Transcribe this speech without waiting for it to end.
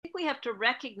we have to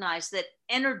recognize that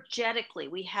energetically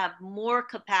we have more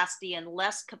capacity and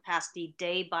less capacity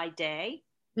day by day.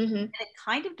 Mm-hmm. And it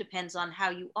kind of depends on how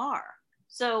you are.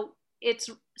 So it's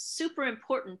super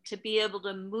important to be able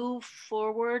to move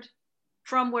forward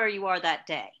from where you are that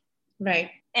day. Right.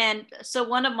 And so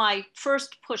one of my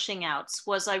first pushing outs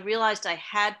was I realized I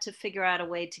had to figure out a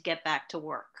way to get back to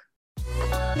work.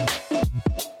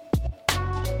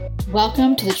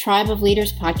 Welcome to the Tribe of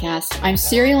Leaders podcast. I'm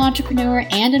serial entrepreneur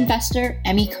and investor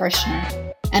Emmy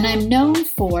Kirshner, and I'm known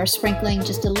for sprinkling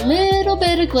just a little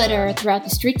bit of glitter throughout the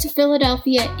streets of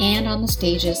Philadelphia and on the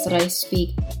stages that I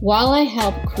speak, while I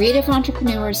help creative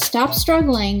entrepreneurs stop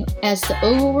struggling as the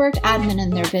overworked admin in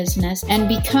their business and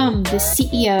become the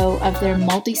CEO of their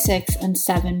multi-6 and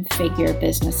 7-figure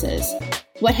businesses.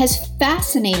 What has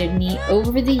fascinated me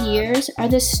over the years are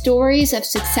the stories of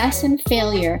success and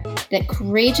failure that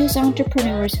courageous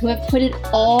entrepreneurs who have put it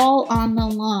all on the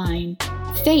line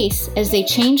face as they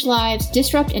change lives,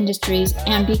 disrupt industries,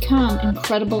 and become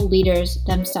incredible leaders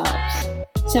themselves.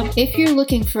 So if you're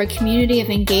looking for a community of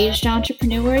engaged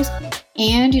entrepreneurs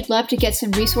and you'd love to get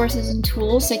some resources and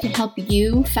tools that can help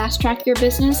you fast-track your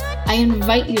business, I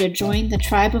invite you to join the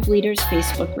Tribe of Leaders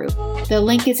Facebook group. The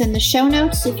link is in the show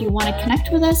notes if you want to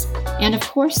connect with us, and of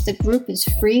course, the group is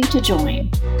free to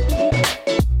join.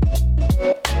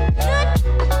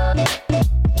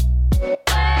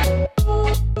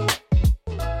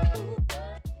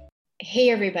 Hey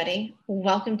everybody,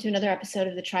 welcome to another episode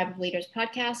of the Tribe of Leaders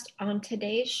podcast. On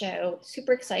today's show,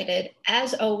 super excited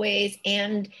as always,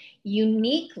 and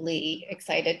uniquely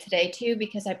excited today too,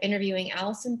 because I'm interviewing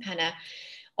Allison Penna,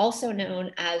 also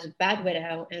known as Bad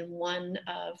Widow, and one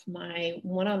of my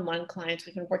one-on-one clients.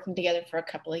 We've been working together for a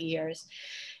couple of years.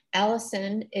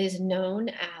 Allison is known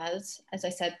as I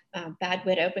said, Bad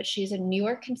Widow, but she's a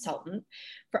newer consultant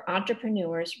for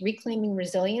entrepreneurs reclaiming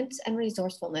resilience and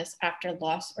resourcefulness after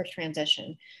loss or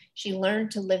transition. She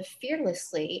learned to live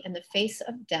fearlessly in the face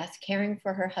of death, caring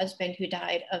for her husband who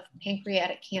died of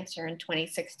pancreatic cancer in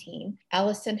 2016.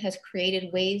 Allison has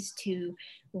created ways to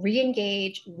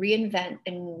re-engage, reinvent,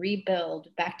 and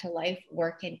rebuild back to life,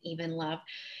 work, and even love.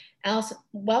 Allison,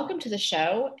 welcome to the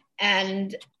show.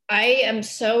 And I am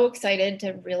so excited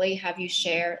to really have you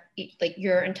share like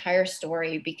your entire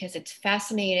story, because it's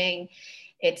fascinating.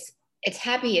 It's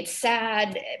happy, it's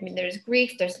sad. I mean, there's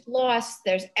grief, there's loss,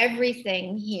 there's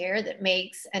everything here that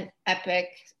makes an epic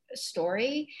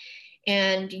story.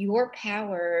 And your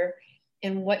power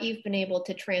and what you've been able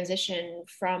to transition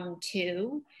from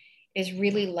to is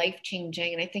really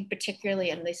life-changing. And I think particularly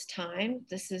in this time,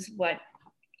 this is what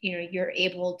you're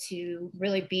able to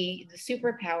really be the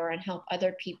superpower and help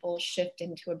other people shift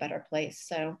into a better place.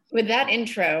 So with that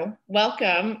intro,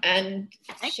 welcome and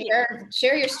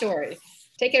share your story.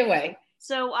 Take it away.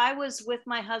 So I was with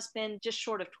my husband just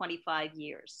short of 25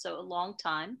 years, so a long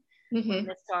time. Mm-hmm. We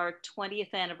missed our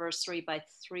 20th anniversary by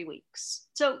 3 weeks.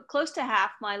 So close to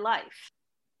half my life.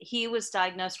 He was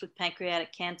diagnosed with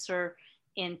pancreatic cancer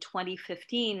in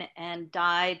 2015 and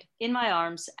died in my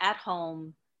arms at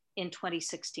home in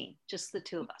 2016, just the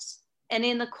two of us. And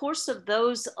in the course of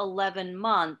those 11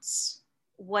 months,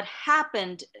 what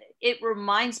happened, it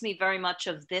reminds me very much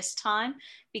of this time,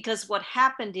 because what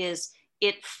happened is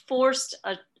it forced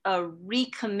a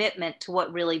recommitment to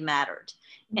what really mattered.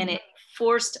 Mm-hmm. And it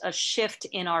forced a shift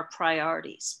in our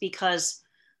priorities, because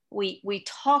we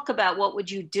talk about what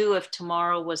would you do if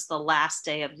tomorrow was the last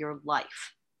day of your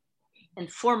life.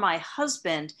 And for my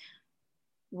husband,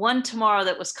 one tomorrow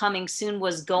that was coming soon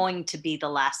was going to be the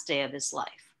last day of his life.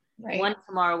 Right. One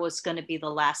tomorrow was going to be the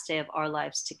last day of our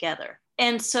lives together.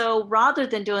 And so rather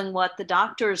than doing what the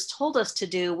doctors told us to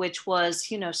do, which was,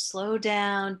 slow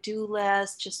down, do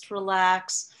less, just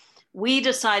relax, we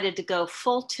decided to go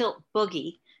full tilt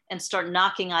boogie and start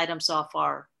knocking items off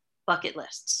our bucket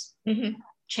lists, mm-hmm.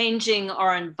 changing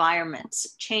our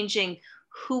environments, changing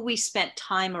who we spent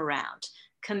time around,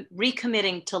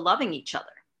 recommitting to loving each other.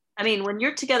 I mean, when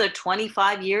you're together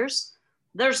 25 years,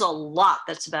 there's a lot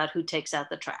that's about who takes out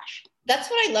the trash. That's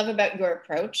what I love about your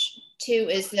approach too,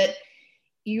 is that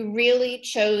you really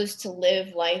chose to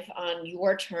live life on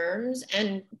your terms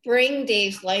and bring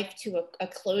Dave's life to a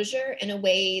closure in a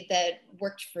way that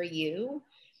worked for you.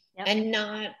 Yep. And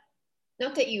not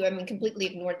that you, completely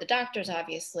ignored the doctors,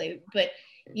 obviously, but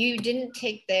you didn't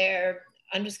take their,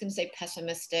 I'm just going to say,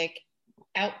 pessimistic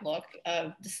outlook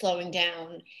of the slowing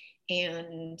down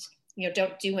and,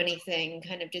 don't do anything,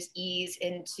 kind of just ease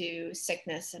into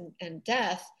sickness and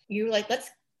death. You're like, let's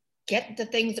get the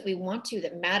things that we want to,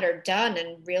 that matter, done,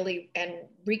 and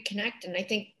reconnect. And I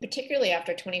think particularly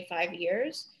after 25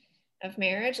 years of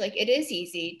marriage, like, it is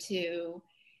easy to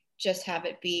just have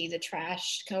it be the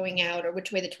trash going out or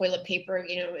which way the toilet paper,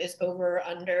 is over, or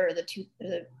under, or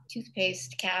the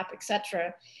toothpaste cap,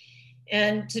 etc.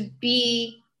 And to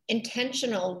be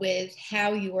intentional with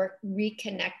how you are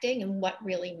reconnecting and what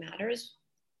really matters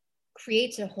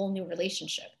creates a whole new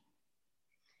relationship.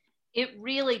 It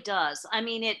really does. I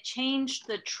mean, it changed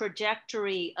the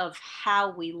trajectory of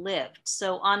how we lived.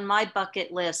 So on my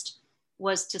bucket list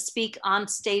was to speak on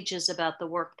stages about the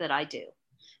work that I do.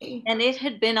 And it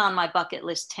had been on my bucket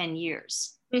list 10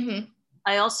 years. Mm-hmm.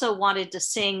 I also wanted to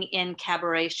sing in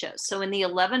cabaret shows. So in the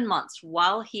 11 months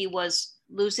while he was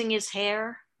losing his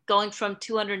hair, going from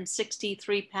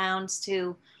 263 pounds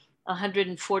to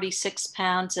 146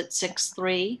 pounds at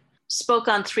 6'3", spoke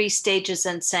on 3 stages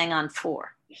and sang on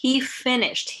 4. He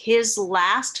finished his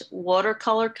last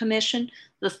watercolor commission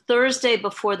the Thursday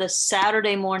before the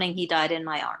Saturday morning he died in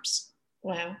my arms.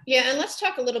 Wow. Yeah, and let's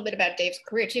talk a little bit about Dave's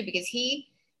career too, because he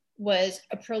was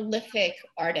a prolific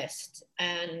artist,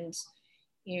 and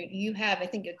you have, I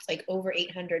think it's like over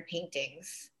 800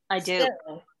 paintings. I do.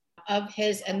 Of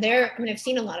his, and I've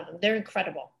seen a lot of them. They're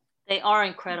incredible. They are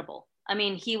incredible. I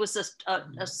mean, he was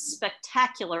a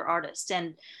spectacular artist,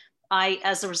 and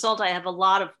as a result, I have a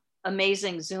lot of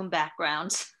amazing Zoom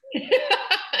backgrounds.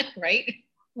 Right.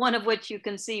 One of which you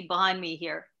can see behind me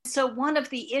here. So one of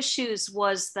the issues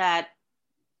was that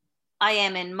I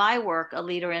am in my work a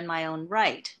leader in my own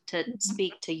right to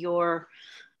speak to your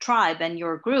tribe and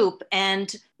your group.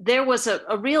 And there was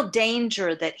a real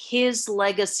danger that his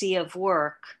legacy of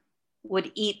work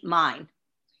would eat mine.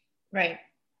 Right.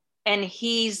 And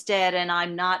he's dead and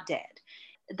I'm not dead.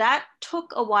 That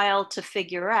took a while to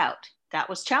figure out. That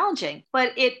was challenging,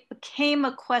 but it became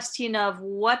a question of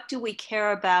what do we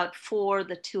care about for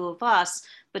the two of us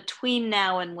between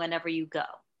now and whenever you go?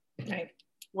 Right.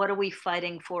 What are we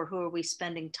fighting for? Who are we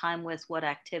spending time with? What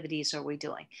activities are we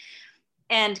doing?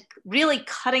 And really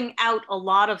cutting out a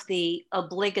lot of the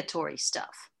obligatory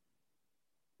stuff.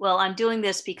 Well, I'm doing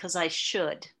this because I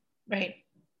should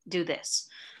do this.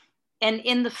 And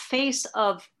in the face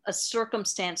of a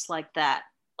circumstance like that,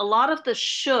 a lot of the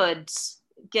shoulds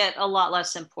get a lot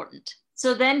less important.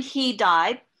 So then he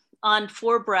died on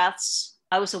 4 breaths.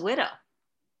 I was a widow.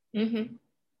 Mm-hmm.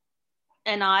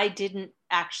 And I didn't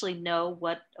actually know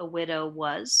what a widow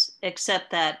was,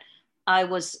 except that I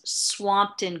was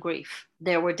swamped in grief.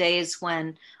 There were days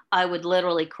when I would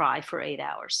literally cry for 8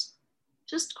 hours,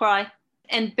 just cry,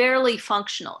 and barely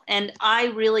functional. And I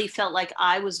really felt like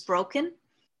I was broken.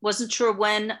 Wasn't sure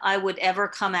when I would ever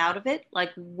come out of it.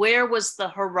 Like, where was the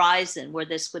horizon where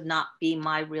this would not be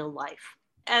my real life?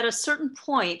 At a certain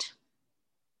point,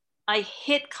 I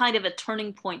hit kind of a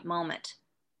turning point moment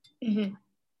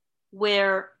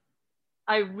where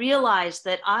I realized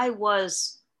that I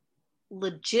was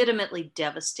legitimately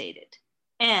devastated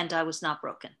and I was not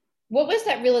broken. What was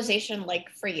that realization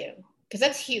like for you? Because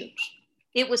that's huge.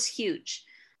 It was huge.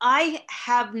 I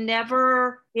have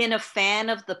never been a fan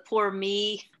of the poor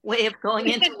me way of going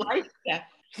into life. Yeah.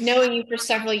 Knowing you for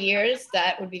several years,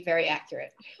 that would be very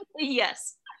accurate.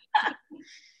 Yes.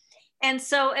 And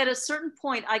so at a certain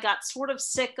point, I got sort of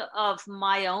sick of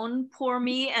my own poor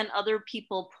me and other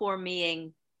people poor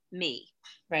meing me.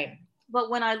 Right. But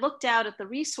when I looked out at the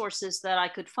resources that I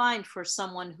could find for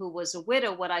someone who was a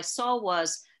widow, what I saw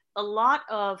was a lot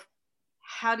of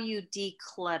how do you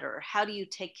declutter? How do you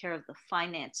take care of the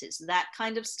finances? That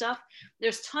kind of stuff.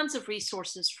 There's tons of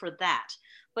resources for that.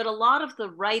 But a lot of the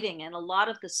writing and a lot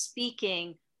of the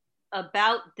speaking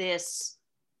about this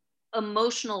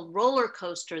emotional roller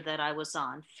coaster that I was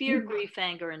on, fear, grief,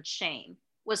 anger, and shame,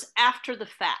 was after the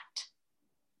fact.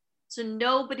 So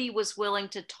nobody was willing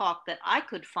to talk that I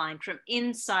could find from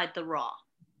inside the raw.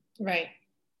 Right.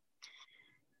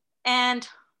 And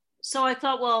so I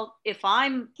thought, well, if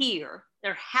I'm here,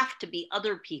 there have to be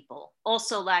other people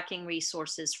also lacking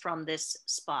resources from this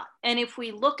spot. And if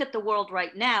we look at the world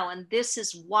right now, and this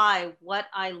is why what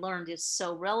I learned is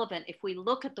so relevant, if we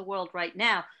look at the world right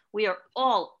now, we are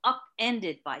all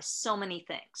upended by so many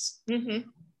things. Mm-hmm.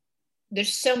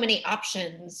 There's so many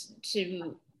options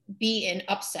to be in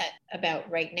upset about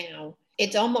right now.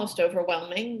 It's almost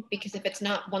overwhelming because if it's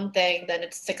not one thing, then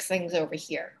it's 6 things over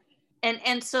here.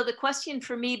 And so the question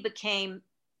for me became,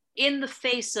 in the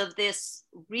face of this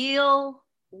real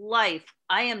life,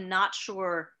 I am not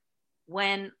sure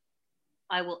when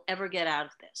I will ever get out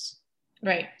of this.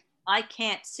 Right. I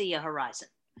can't see a horizon.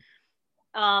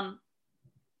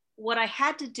 What I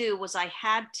had to do was I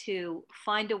had to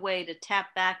find a way to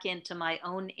tap back into my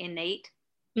own innate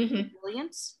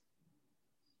resilience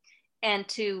and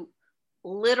to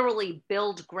literally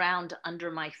build ground under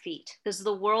my feet, because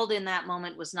the world in that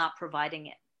moment was not providing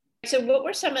it. So what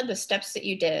were some of the steps that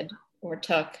you did or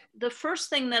took? The first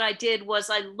thing that I did was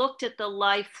I looked at the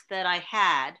life that I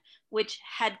had, which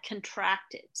had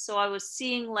contracted. So I was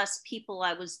seeing less people,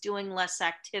 I was doing less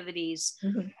activities.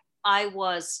 Mm-hmm.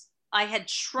 I had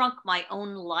shrunk my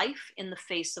own life in the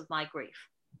face of my grief.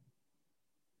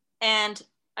 And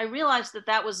I realized that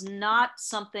that was not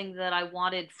something that I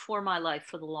wanted for my life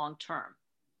for the long term.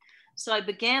 So I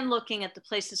began looking at the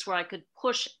places where I could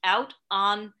push out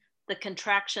on the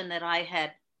contraction that I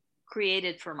had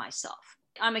created for myself.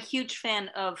 I'm a huge fan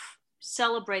of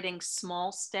celebrating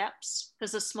small steps,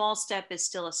 because a small step is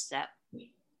still a step.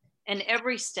 And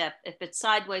every step, if it's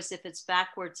sideways, if it's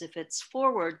backwards, if it's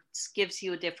forwards, gives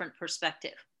you a different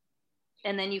perspective.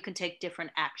 And then you can take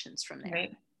different actions from there.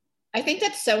 Right. I think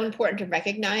that's so important to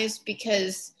recognize,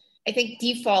 because I think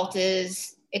default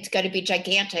is it's got to be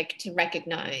gigantic to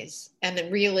recognize. And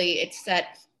then really it's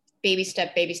that baby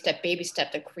step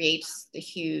that creates the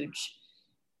huge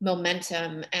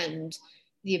momentum and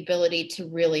the ability to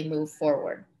really move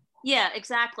forward. Yeah,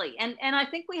 exactly. And I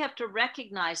think we have to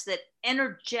recognize that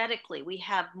energetically we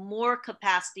have more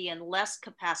capacity and less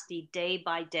capacity day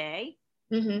by day.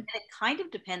 Mm-hmm. And it kind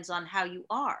of depends on how you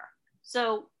are.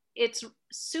 So it's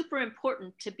super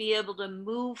important to be able to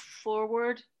move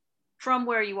forward from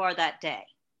where you are that day.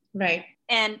 Right.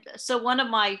 And so one of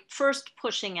my first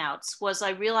pushing outs was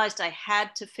I realized I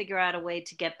had to figure out a way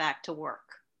to get back to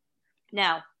work.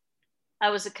 Now, I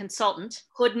was a consultant,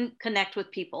 couldn't connect with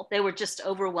people. They were just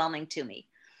overwhelming to me.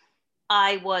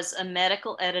 I was a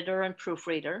medical editor and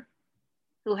proofreader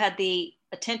who had the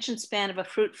attention span of a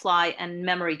fruit fly and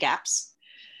memory gaps.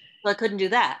 So I couldn't do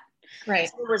that. Right.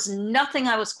 So there was nothing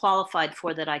I was qualified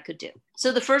for that I could do.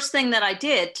 So the first thing that I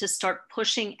did to start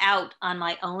pushing out on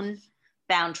my own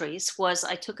boundaries was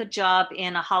I took a job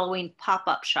in a Halloween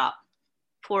pop-up shop,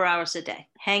 4 hours a day,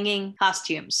 hanging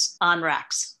costumes on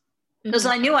racks, because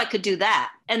I knew I could do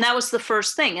that. And that was the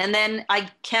first thing. And then I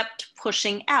kept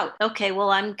pushing out. Okay, well,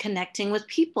 I'm connecting with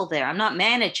people there. I'm not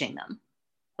managing them,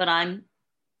 but I'm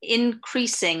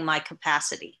increasing my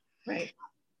capacity. Right.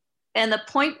 And the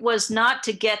point was not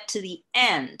to get to the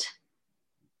end,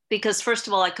 because first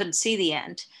of all, I couldn't see the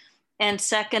end. And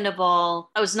second of all,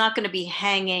 I was not going to be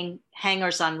hanging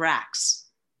hangers on racks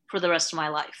for the rest of my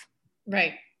life.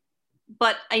 Right.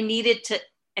 But I needed to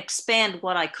expand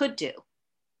what I could do.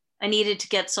 I needed to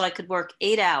get so I could work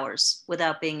 8 hours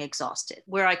without being exhausted,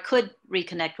 where I could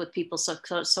reconnect with people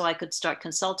so I could start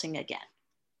consulting again.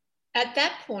 At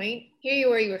that point, here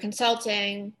you were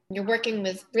consulting, you're working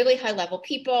with really high level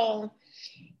people.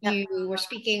 Yep. You were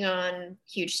speaking on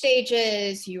huge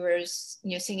stages, you were,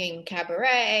 singing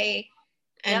cabaret.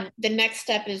 And yep. The next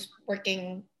step is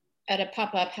working at a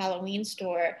pop-up Halloween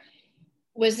store.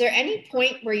 Was there any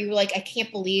point where you were like, I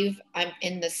can't believe I'm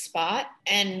in this spot,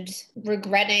 and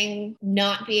regretting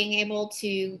not being able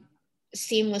to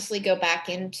seamlessly go back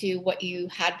into what you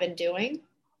had been doing?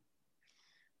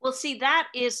 Well, see, that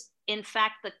is in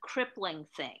fact the crippling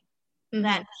thing, mm-hmm.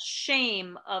 that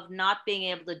shame of not being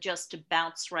able to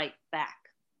bounce right back.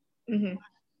 Mm-hmm.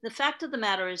 The fact of the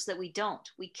matter is that we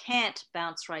can't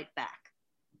bounce right back.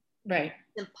 Right.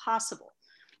 It's impossible.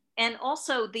 And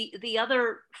also the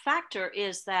other factor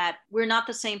is that we're not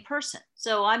the same person.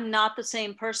 So I'm not the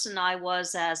same person I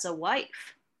was as a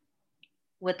wife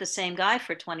with the same guy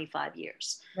for 25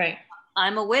 years. Right.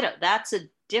 I'm a widow. That's a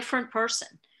different person.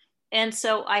 And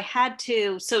so I had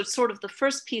to, so sort of the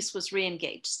first piece was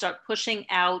re-engage, start pushing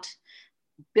out,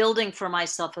 building for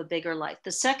myself a bigger life.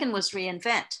 The second was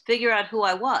reinvent, figure out who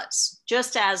I was.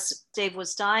 Just as Dave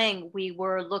was dying, we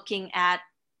were looking at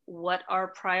what our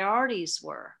priorities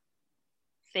were,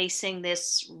 facing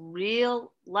this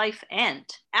real life end.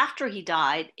 After he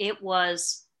died, it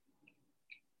was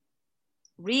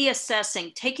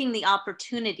reassessing, taking the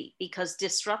opportunity, because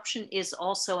disruption is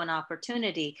also an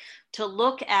opportunity, to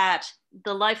look at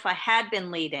the life I had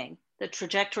been leading, the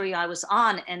trajectory I was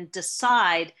on, and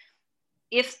decide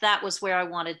if that was where I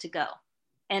wanted to go.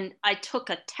 And I took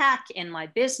a tack in my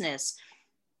business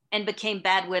and became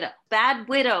Bad Widow. Bad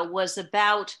Widow was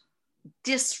about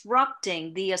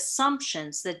disrupting the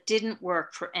assumptions that didn't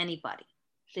work for anybody.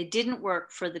 They didn't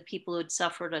work for the people who had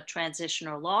suffered a transition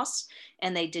or loss,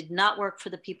 and they did not work for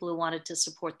the people who wanted to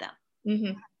support them.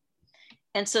 Mm-hmm.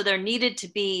 And so there needed to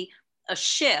be a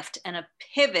shift and a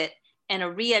pivot and a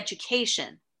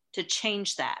re-education to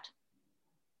change that.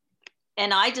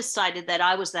 And I decided that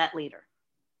I was that leader,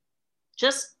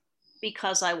 just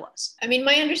because I was. I mean,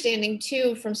 my understanding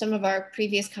too, from some of our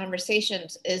previous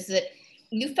conversations, is that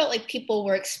you felt like people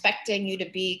were expecting you to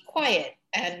be quiet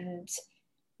and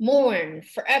mourn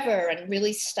forever and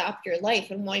really stop your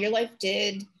life. And while your life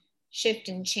did shift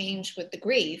and change with the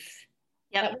grief.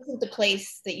 Yep. That wasn't the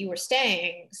place that you were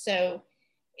staying. So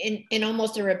in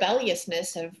almost a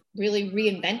rebelliousness of really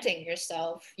reinventing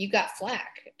yourself, you got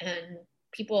flack and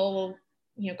people,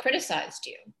 criticized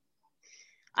you.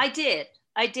 I did.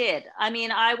 I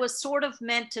mean, I was sort of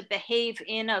meant to behave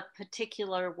in a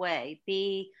particular way,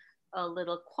 be a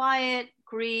little quiet,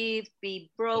 grieve, be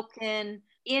broken.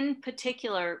 In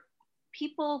particular,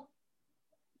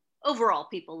 overall,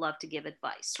 people love to give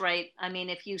advice, right? I mean,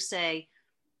 if you say,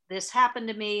 this happened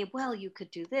to me, well, you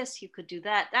could do this, you could do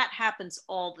that. That happens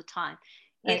all the time.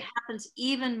 Right. It happens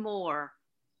even more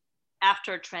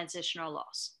after a transition or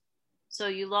loss. So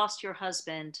you lost your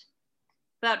husband.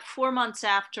 About 4 months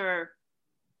after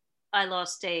I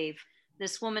lost Dave,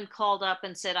 this woman called up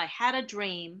and said, I had a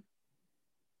dream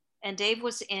and Dave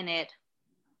was in it.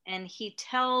 And he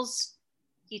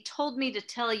told me to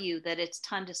tell you that it's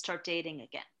time to start dating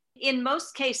again. In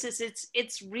most cases,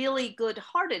 it's really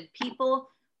good-hearted. People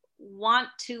want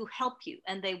to help you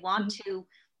and they want to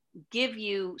give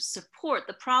you support.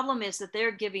 The problem is that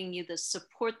they're giving you the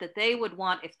support that they would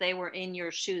want if they were in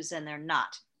your shoes, and they're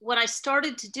not. What I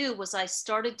started to do was I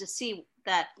started to see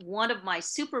that one of my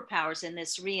superpowers in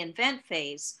this reinvent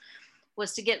phase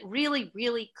was to get really,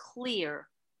 really clear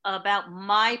about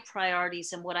my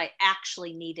priorities and what I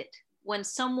actually needed. When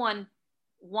someone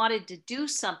wanted to do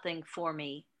something for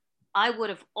me, I would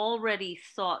have already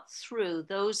thought through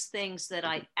those things that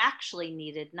I actually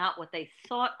needed, not what they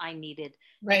thought I needed,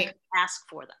 right, and ask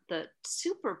for them. The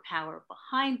superpower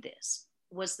behind this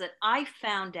was that I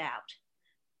found out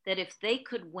that if they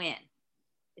could win,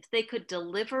 if they could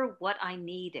deliver what I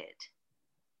needed,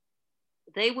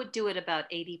 they would do it about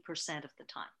 80% of the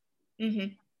time.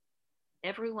 Mm-hmm.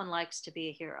 Everyone likes to be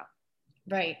a hero.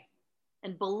 Right.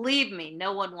 And believe me,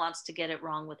 no one wants to get it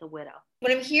wrong with a widow.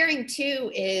 What I'm hearing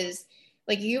too is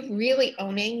like you really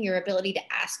owning your ability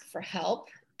to ask for help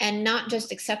and not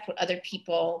just accept what other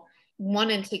people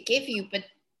wanted to give you. But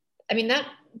I mean,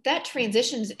 that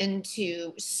transitions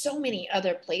into so many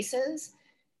other places,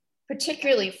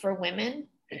 particularly for women,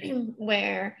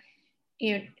 where,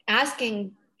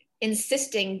 asking,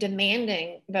 insisting,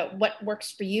 demanding about what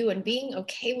works for you and being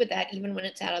okay with that, even when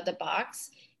it's out of the box,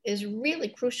 is really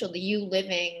crucial to you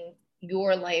living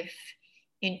your life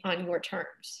on your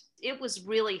terms. It was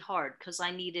really hard because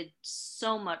I needed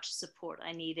so much support.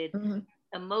 I needed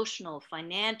emotional,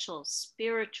 financial,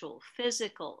 spiritual,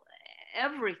 physical,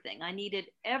 everything. I needed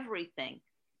everything.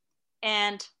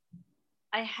 And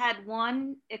I had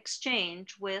one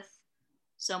exchange with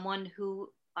someone who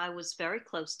I was very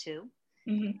close to.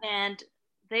 And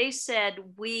they said,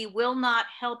 we will not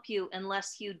help you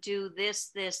unless you do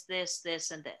this, this, this,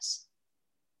 this, and this.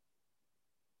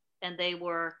 And they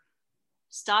were,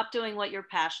 stop doing what you're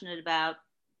passionate about,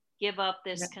 give up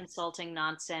this consulting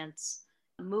nonsense,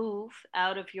 move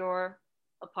out of your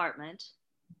apartment,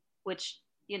 which,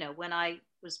 when I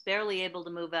was barely able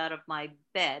to move out of my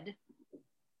bed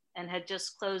and had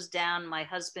just closed down my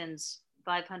husband's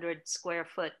 500 square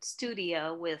foot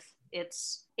studio with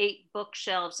its 8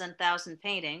 bookshelves and 1,000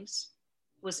 paintings,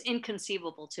 was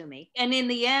inconceivable to me. And in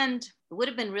the end, it would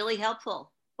have been really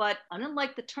helpful, but I didn't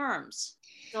like the terms.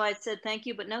 So I said, thank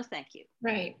you, but no thank you.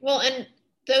 Right. Well, and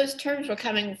those terms were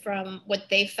coming from what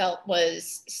they felt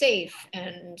was safe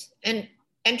and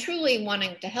truly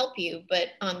wanting to help you, but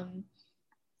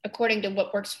according to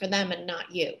what works for them and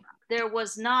not you. There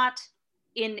was not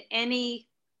in any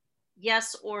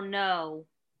yes or no,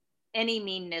 any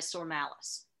meanness or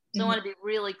malice. So I want to be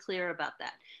really clear about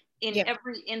that. In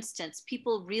every instance,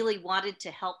 people really wanted to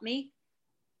help me,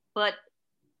 but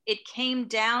it came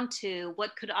down to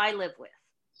what could I live with?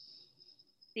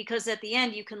 Because at the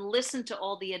end, you can listen to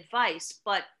all the advice,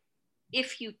 but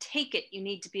if you take it, you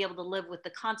need to be able to live with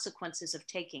the consequences of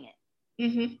taking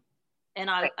it. And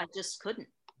I just couldn't.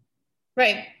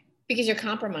 Right, because you're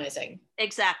compromising.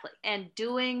 Exactly. And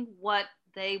doing what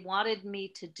they wanted me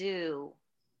to do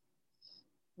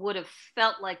would have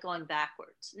felt like going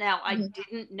backwards. Now, I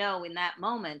didn't know in that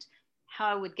moment how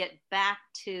I would get back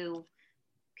to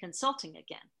consulting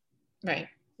again. Right.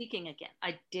 Speaking again.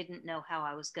 I didn't know how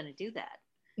I was going to do that.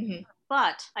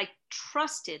 But I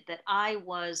trusted that I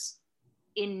was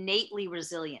innately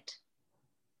resilient,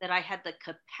 that I had the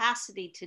capacity to